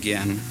quote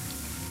again,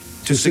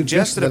 to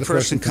suggest that a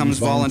person comes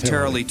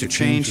voluntarily to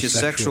change his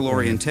sexual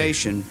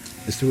orientation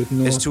is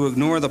to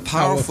ignore the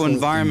powerful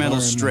environmental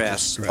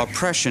stress,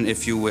 oppression,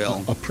 if you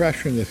will,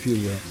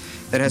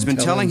 that has been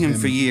telling him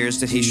for years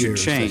that he should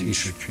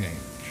change.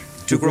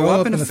 To grow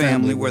up in a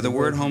family where the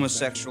word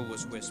homosexual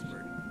was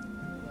whispered.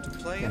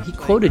 He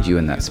quoted you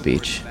in that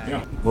speech.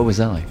 Yeah. What was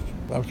that like?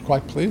 I was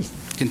quite pleased.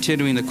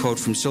 Continuing the quote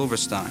from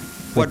Silverstein.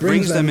 What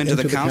brings them into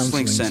the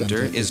counseling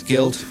center is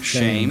guilt,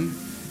 shame,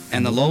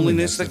 and the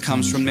loneliness that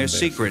comes from their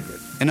secret.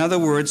 In other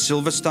words,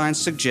 Silverstein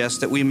suggests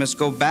that we must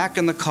go back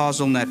in the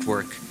causal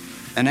network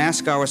and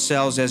ask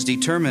ourselves as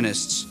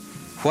determinists,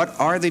 what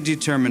are the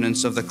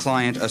determinants of the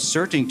client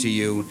asserting to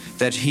you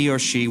that he or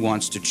she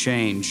wants to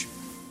change?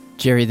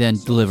 Jerry then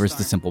delivers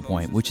the simple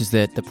point, which is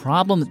that the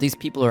problem that these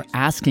people are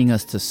asking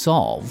us to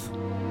solve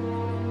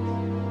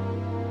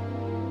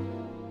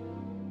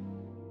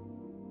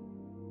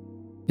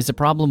is a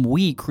problem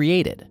we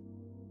created,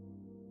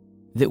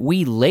 that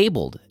we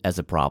labeled as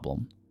a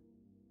problem.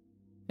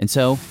 And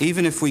so,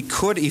 even if we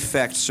could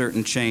effect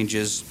certain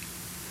changes,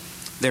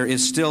 there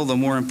is still the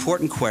more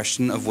important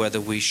question of whether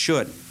we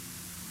should.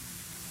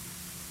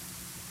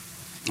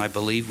 I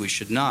believe we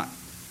should not.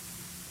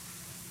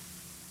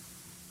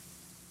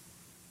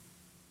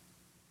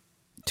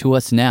 To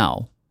us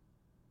now,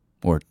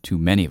 or to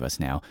many of us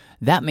now,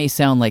 that may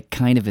sound like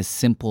kind of a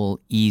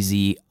simple,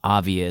 easy,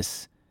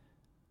 obvious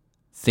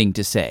thing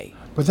to say.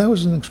 But that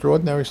was an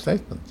extraordinary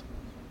statement.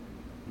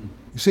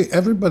 You see,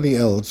 everybody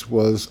else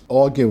was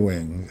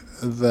arguing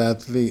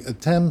that the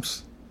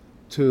attempts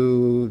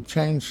to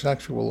change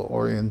sexual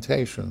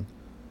orientation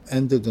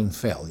ended in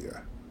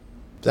failure.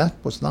 That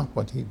was not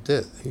what he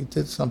did. He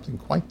did something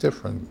quite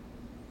different.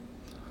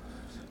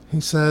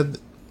 He said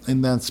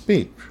in that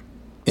speech,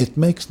 it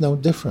makes no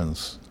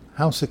difference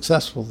how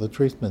successful the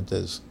treatment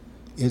is.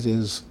 It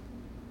is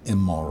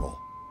immoral.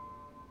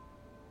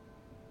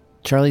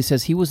 Charlie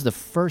says he was the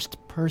first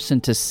person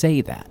to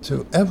say that.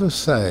 To ever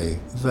say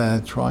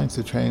that trying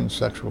to change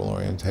sexual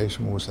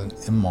orientation was an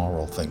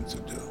immoral thing to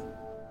do.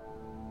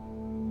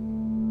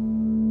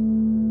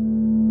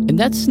 And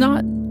that's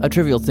not a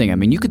trivial thing. I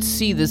mean, you could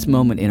see this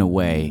moment in a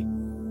way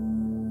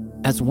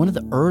as one of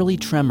the early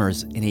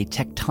tremors in a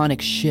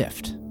tectonic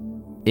shift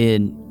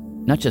in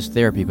not just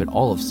therapy, but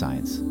all of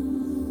science.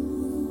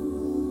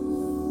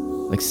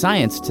 Like,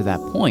 science, to that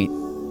point,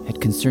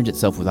 had concerned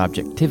itself with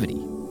objectivity.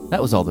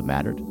 That was all that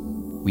mattered.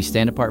 We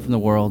stand apart from the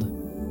world,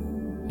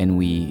 and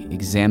we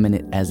examine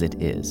it as it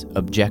is,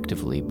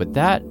 objectively. But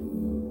that,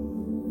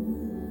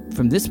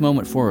 from this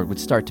moment forward, would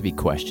start to be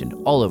questioned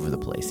all over the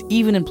place,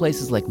 even in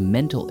places like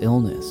mental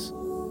illness.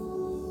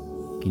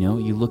 You know,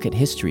 you look at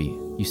history,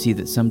 you see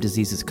that some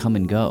diseases come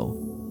and go.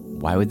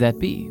 Why would that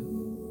be?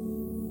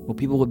 Well,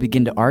 people would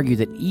begin to argue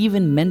that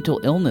even mental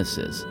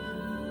illnesses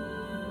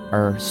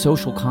are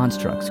social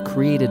constructs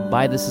created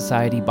by the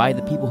society, by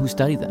the people who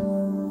study them.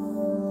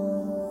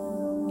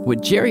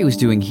 What Jerry was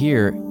doing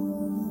here,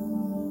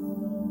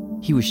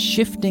 he was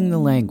shifting the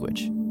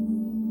language.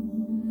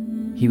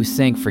 He was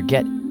saying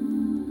forget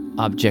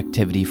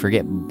objectivity,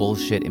 forget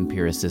bullshit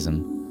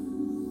empiricism.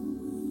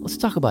 Let's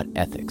talk about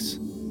ethics.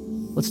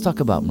 Let's talk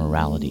about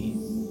morality.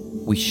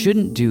 We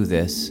shouldn't do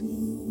this,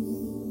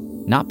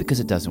 not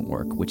because it doesn't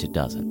work, which it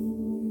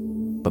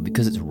doesn't, but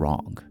because it's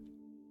wrong.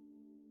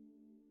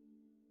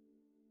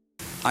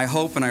 I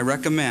hope and I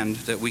recommend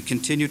that we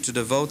continue to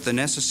devote the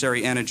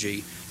necessary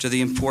energy to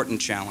the important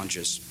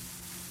challenges.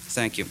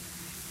 Thank you.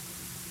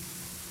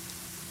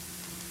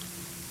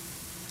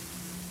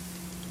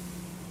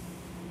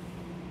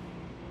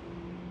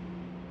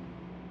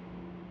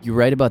 You're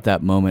right about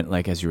that moment,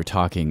 like as you were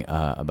talking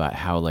about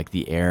how like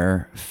the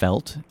air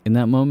felt in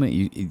that moment.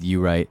 You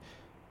write,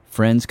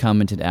 friends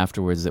commented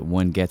afterwards that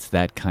one gets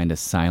that kind of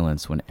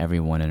silence when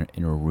everyone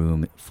in a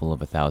room full of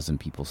 1,000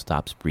 people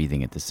stops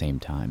breathing at the same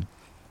time.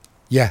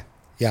 Yeah,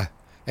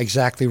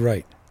 exactly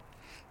right.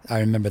 I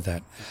remember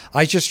that.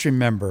 I just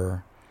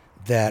remember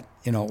that,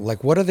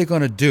 like, what are they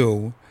going to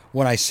do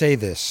when I say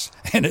this?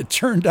 And it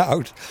turned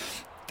out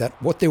that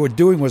what they were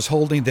doing was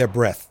holding their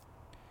breath.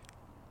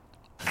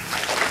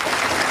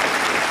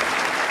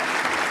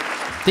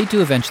 They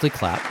do eventually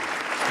clap.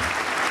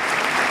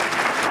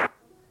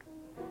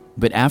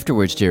 But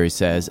afterwards, Jerry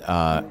says,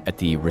 at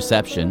the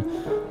reception,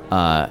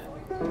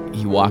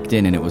 he walked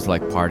in and it was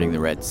like parting the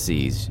Red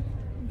Seas.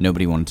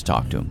 Nobody wanted to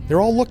talk to him.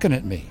 They're all looking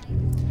at me.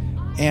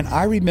 And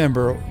I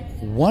remember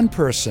one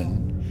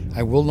person,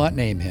 I will not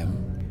name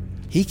him,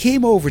 he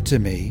came over to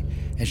me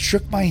and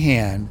shook my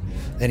hand,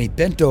 then he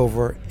bent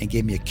over and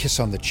gave me a kiss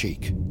on the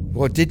cheek.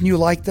 Well, didn't you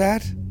like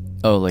that?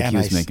 Oh, like and he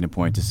was making a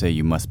point to say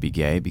you must be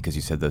gay because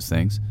you said those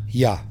things?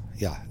 Yeah.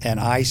 And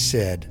I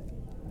said,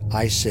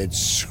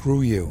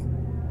 screw you.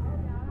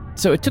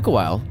 So it took a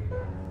while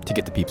to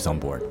get the peeps on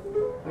board.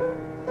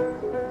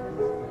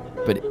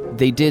 But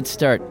they did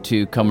start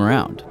to come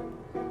around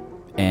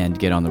and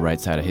get on the right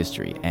side of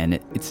history. And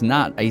it's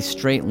not a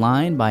straight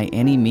line by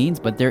any means,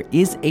 but there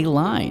is a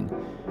line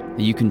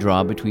that you can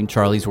draw between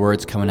Charlie's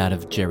words coming out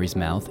of Jerry's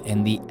mouth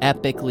and the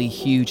epically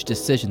huge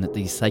decision that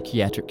the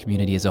psychiatric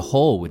community as a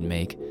whole would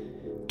make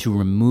to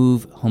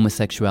remove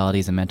homosexuality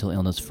as a mental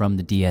illness from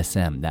the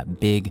DSM, that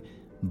big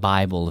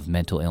Bible of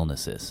mental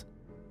illnesses.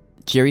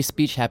 Jerry's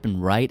speech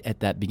happened right at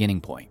that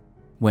beginning point,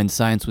 when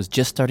science was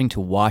just starting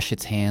to wash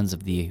its hands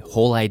of the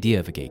whole idea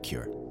of a gay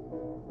cure.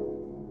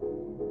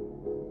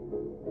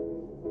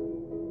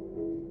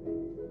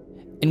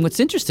 And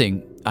what's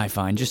interesting, I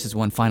find, just as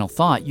one final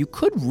thought, you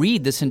could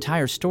read this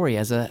entire story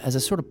as a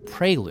sort of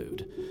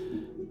prelude.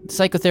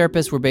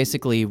 Psychotherapists were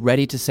basically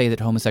ready to say that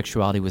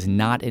homosexuality was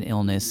not an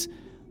illness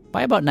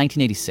by about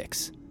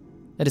 1986.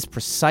 That is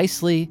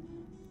precisely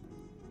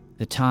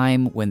the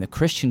time when the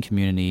Christian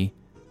community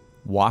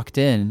walked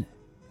in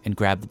and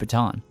grabbed the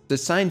baton. The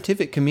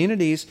scientific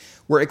communities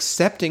were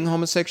accepting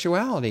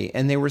homosexuality,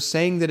 and they were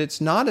saying that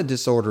it's not a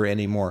disorder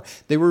anymore.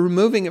 They were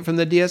removing it from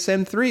the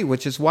DSM-3,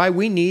 which is why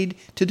we need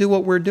to do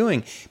what we're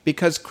doing,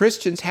 because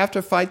Christians have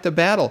to fight the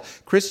battle.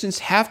 Christians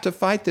have to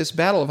fight this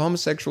battle of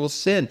homosexual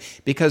sin,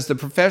 because the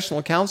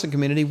professional counseling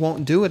community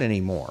won't do it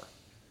anymore.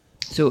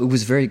 So it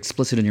was very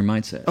explicit in your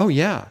mindset. Oh,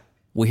 yeah.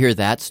 We'll hear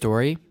that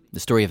story, the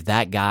story of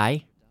that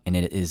guy, and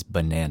it is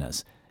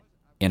bananas,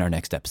 in our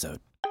next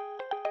episode.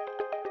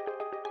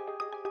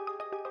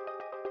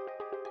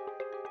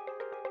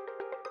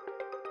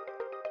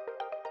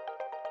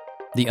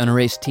 The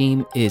Unerased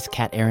team is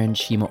Kat Aaron,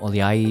 Shima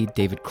Oliai,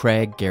 David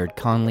Craig, Garrett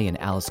Conley, and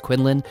Alice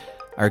Quinlan.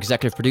 Our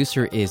executive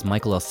producer is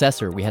Michael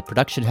Elsesser. We had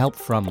production help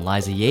from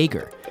Liza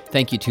Yeager.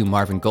 Thank you to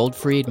Marvin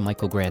Goldfried,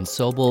 Michael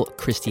Grand-Sobel,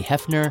 Christy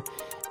Hefner,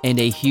 and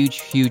a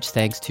huge, huge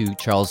thanks to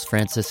Charles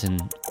Francis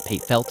and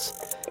Pate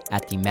Feltz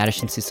at the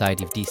Madison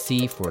Society of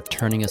D.C. for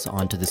turning us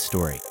on to this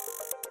story.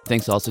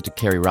 Thanks also to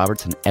Carrie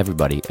Roberts and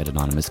everybody at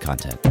Anonymous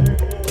Content.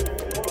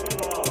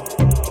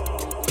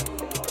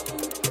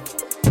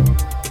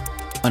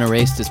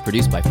 Unerased is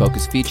produced by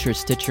Focus Features,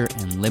 Stitcher,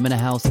 and Limina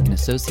House in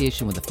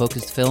association with the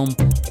Focused film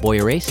Boy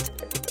Erased.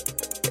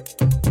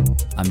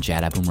 I'm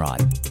Jad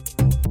Abumrad.